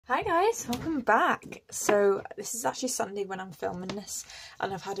Hi guys, welcome back. So this is actually Sunday when I'm filming this,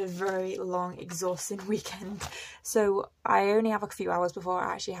 and I've had a very long, exhausting weekend. So I only have a few hours before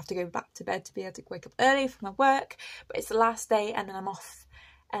I actually have to go back to bed to be able to wake up early for my work. But it's the last day and then I'm off,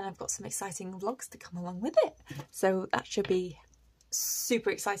 and I've got some exciting vlogs to come along with it. So that should be super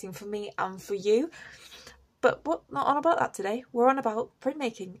exciting for me and for you. But we're not on about that today. We're on about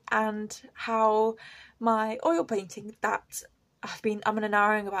printmaking and how my oil painting that I've been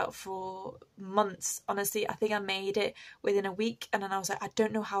narrowing about for months. Honestly, I think I made it within a week, and then I was like, I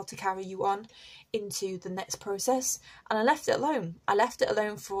don't know how to carry you on into the next process, and I left it alone. I left it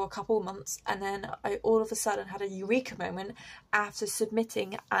alone for a couple of months, and then I all of a sudden had a eureka moment after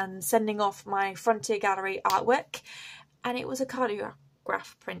submitting and sending off my Frontier Gallery artwork, and it was a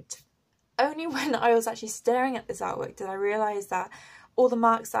cardiograph print. Only when I was actually staring at this artwork did I realise that all the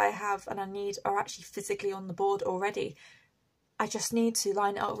marks that I have and I need are actually physically on the board already. I just need to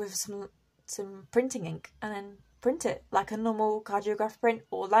line it up with some printing ink and then print it like a normal cardiograph print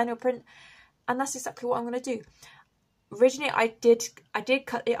or lino print, and that's exactly what I'm going to do. Originally I did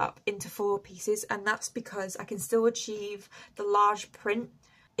cut it up into 4 pieces, and that's because I can still achieve the large print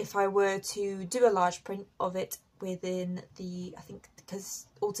if I were to do a large print of it within the, I think, because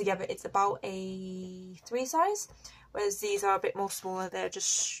altogether it's about a 3 size, whereas these are a bit more smaller. They're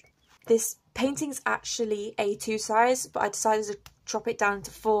just, this painting's actually A2 size, but I decided to drop it down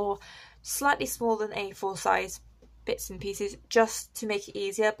to 4, slightly smaller than A4 size bits and pieces, just to make it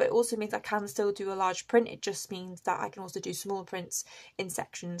easier. But it also means I can still do a large print. It just means that I can also do small prints in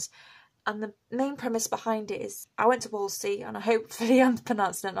sections. And the main premise behind it is I went to Wolsey, and I hopefully I'm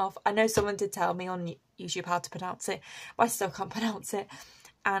pronouncing it off. I know someone did tell me on YouTube how to pronounce it, but I still can't pronounce it.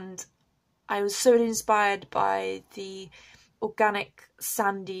 And I was so inspired by the organic,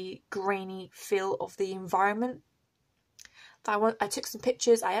 sandy, grainy feel of the environment that I took some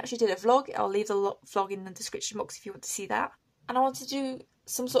pictures. I actually did a vlog. I'll leave the vlog in the description box if you want to see that. And I wanted to do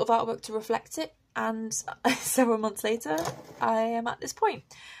some sort of artwork to reflect it. And several months later, I am at this point.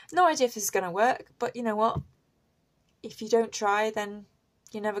 No idea if this is going to work, but you know what? If you don't try, then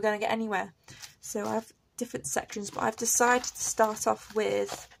you're never going to get anywhere. So I have different sections, but I've decided to start off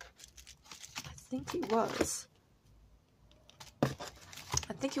with, I think it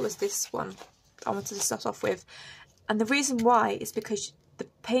was this one I wanted to start off with. And the reason why is because the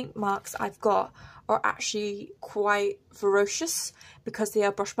paint marks I've got are actually quite ferocious because they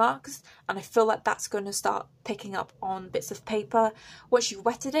are brush marks, and I feel like that's going to start picking up on bits of paper. Once you've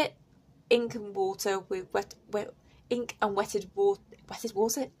wetted it, ink and water with ink and wetted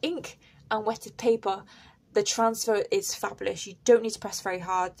paper, the transfer is fabulous. You don't need to press very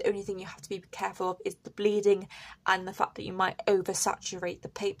hard. The only thing you have to be careful of is the bleeding and the fact that you might oversaturate the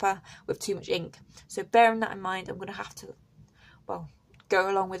paper with too much ink. So bearing that in mind, I'm going to have to, well, go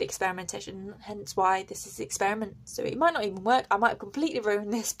along with experimentation, hence why this is an experiment. So it might not even work. I might have completely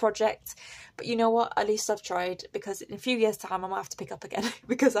ruined this project, but you know what, at least I've tried, because in a few years time I might have to pick up again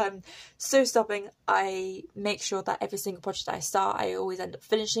because I'm so stubborn. I make sure that every single project I start I always end up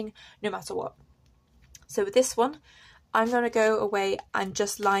finishing, no matter what. So with this one, I'm going to go away and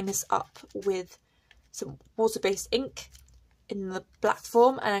just line this up with some water-based ink in the black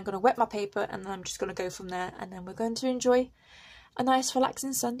form, and I'm going to wet my paper, and then I'm just going to go from there, and then we're going to enjoy a nice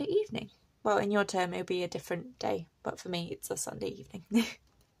relaxing Sunday evening. Well, in your term it'll be a different day, but for me it's a Sunday evening.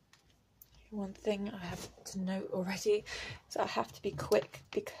 One thing I have to note already is I have to be quick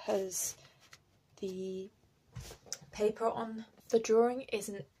because the paper on the drawing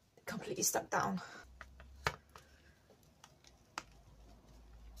isn't completely stuck down.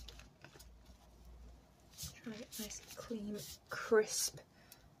 Try a nice clean, crisp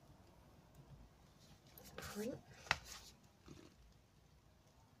print.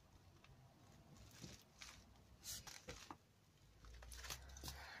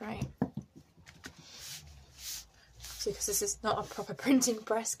 Right, so because this is not a proper printing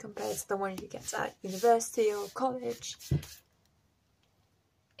press compared to the one you get at university or college,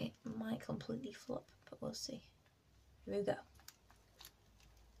 it might completely flop, but we'll see. Here we go.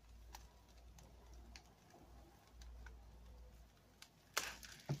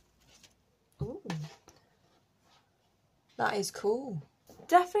 Ooh, that is cool.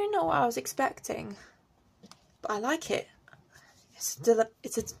 Definitely not what I was expecting, but I like it.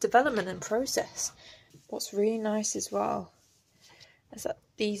 It's a development and process. What's really nice as well is that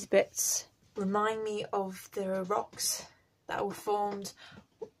these bits remind me of the rocks that were formed,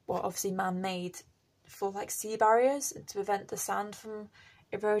 well, obviously man-made, for like sea barriers and to prevent the sand from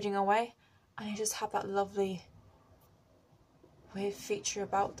eroding away, and they just have that lovely wave feature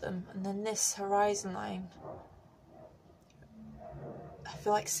about them. And then this horizon line I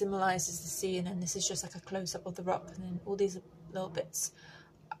feel like symbolises the sea, and then this is just like a close-up of the rock, and then all these little bits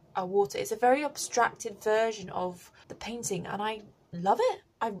are water. It's a very abstracted version of the painting, and I love it.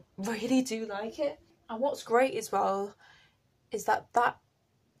 I really do like it. And what's great as well is that that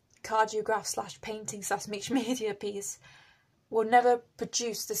cardiograph / painting / mixed media piece will never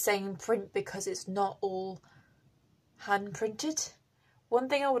produce the same print because it's not all hand printed. One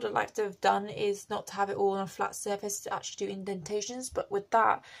thing I would have liked to have done is not to have it all on a flat surface, to actually do indentations, but with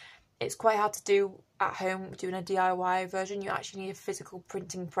that it's quite hard to do at home doing a DIY version. You actually need a physical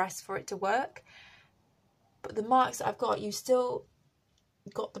printing press for it to work. But the marks that I've got, you still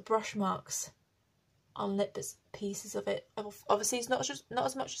got the brush marks on lip pieces of it. Obviously it's not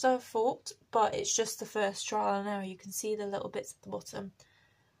as much as I thought, but it's just the first trial and error. You can see the little bits at the bottom,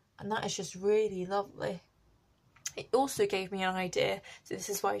 and that is just really lovely. It also gave me an idea, so this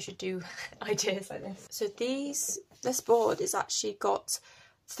is why you should do ideas like this. So this board has actually got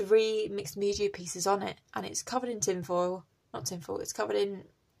 3 mixed media pieces on it, and it's covered in tinfoil, not tinfoil, it's covered in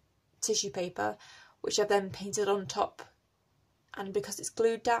tissue paper, which I've then painted on top. And because it's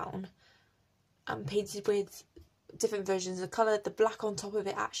glued down and painted with different versions of colour, the black on top of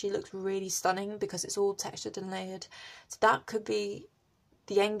it actually looks really stunning because it's all textured and layered. So that could be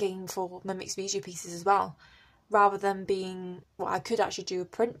the end game for my mixed media pieces as well. Rather than being, well, I could actually do a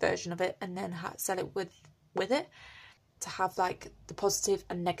print version of it and then sell it with it, to have like the positive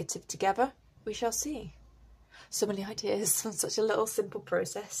and negative together. We shall see. So many ideas on such a little simple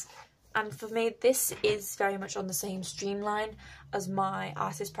process. And for me, this is very much on the same streamline as my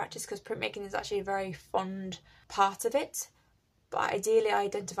artist practice, because printmaking is actually a very fond part of it. But ideally I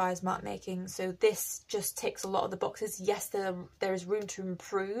identify as mark making, so this just ticks a lot of the boxes. Yes, there is room to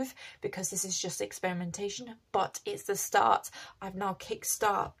improve because this is just experimentation, but it's the start. I've now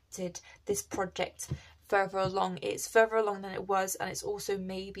kick-started this project further along. It's further along than it was, and it's also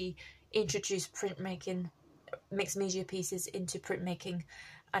maybe introduced printmaking, mixed media pieces into printmaking,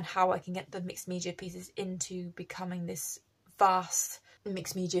 and how I can get the mixed media pieces into becoming this vast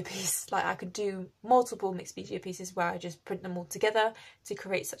mixed media piece. Like I could do multiple mixed media pieces where I just print them all together to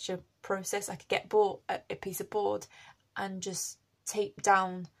create such a process. I could get a piece of board and just tape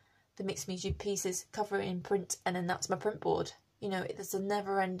down the mixed media pieces, cover it in print, and then that's my print board. You know, there's a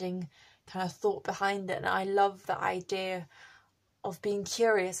never-ending kind of thought behind it, and I love the idea of being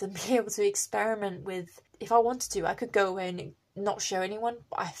curious and being able to experiment with. If I wanted to, I could go away and not show anyone,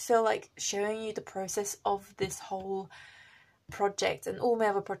 but I feel like showing you the process of this whole project and all my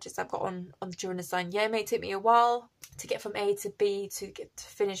other projects I've got on during design. Yeah, it may take me a while to get from A to B to get to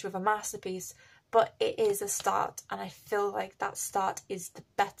finish with a masterpiece, but it is a start, and I feel like that start is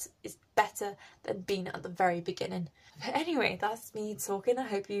better than being at the very beginning. But anyway, that's me talking. I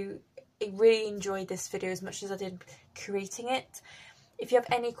hope you really enjoyed this video as much as I did creating it. If you have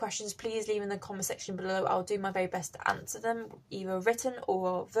any questions, please leave in the comment section below. I'll do my very best to answer them, either written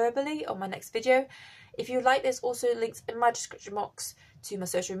or verbally, on my next video. If you like, there's also links in my description box to my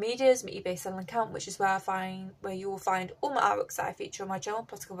social medias, my eBay selling account, which is where you will find all my artworks that I feature on my channel,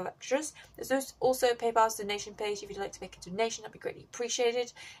 plus a couple of extras. There's also a PayPal's donation page. If you'd like to make a donation, that'd be greatly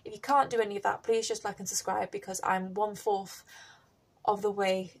appreciated. If you can't do any of that, please just like and subscribe, because I'm 1/4 of the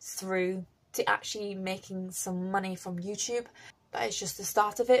way through to actually making some money from YouTube. But it's just the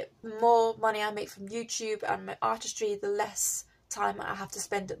start of it. The more money I make from YouTube and my artistry, the less time I have to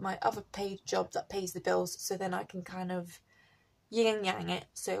spend at my other paid job that pays the bills, so then I can kind of yin and yang it.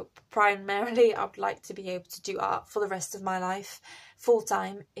 So primarily I would like to be able to do art for the rest of my life, full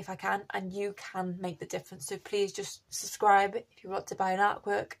time if I can, and you can make the difference. So please just subscribe. If you want to buy an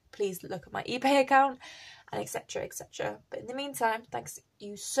artwork, please look at my eBay account, and etc, etc. But in the meantime, thanks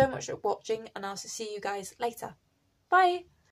you so much for watching, and I'll see you guys later. Bye!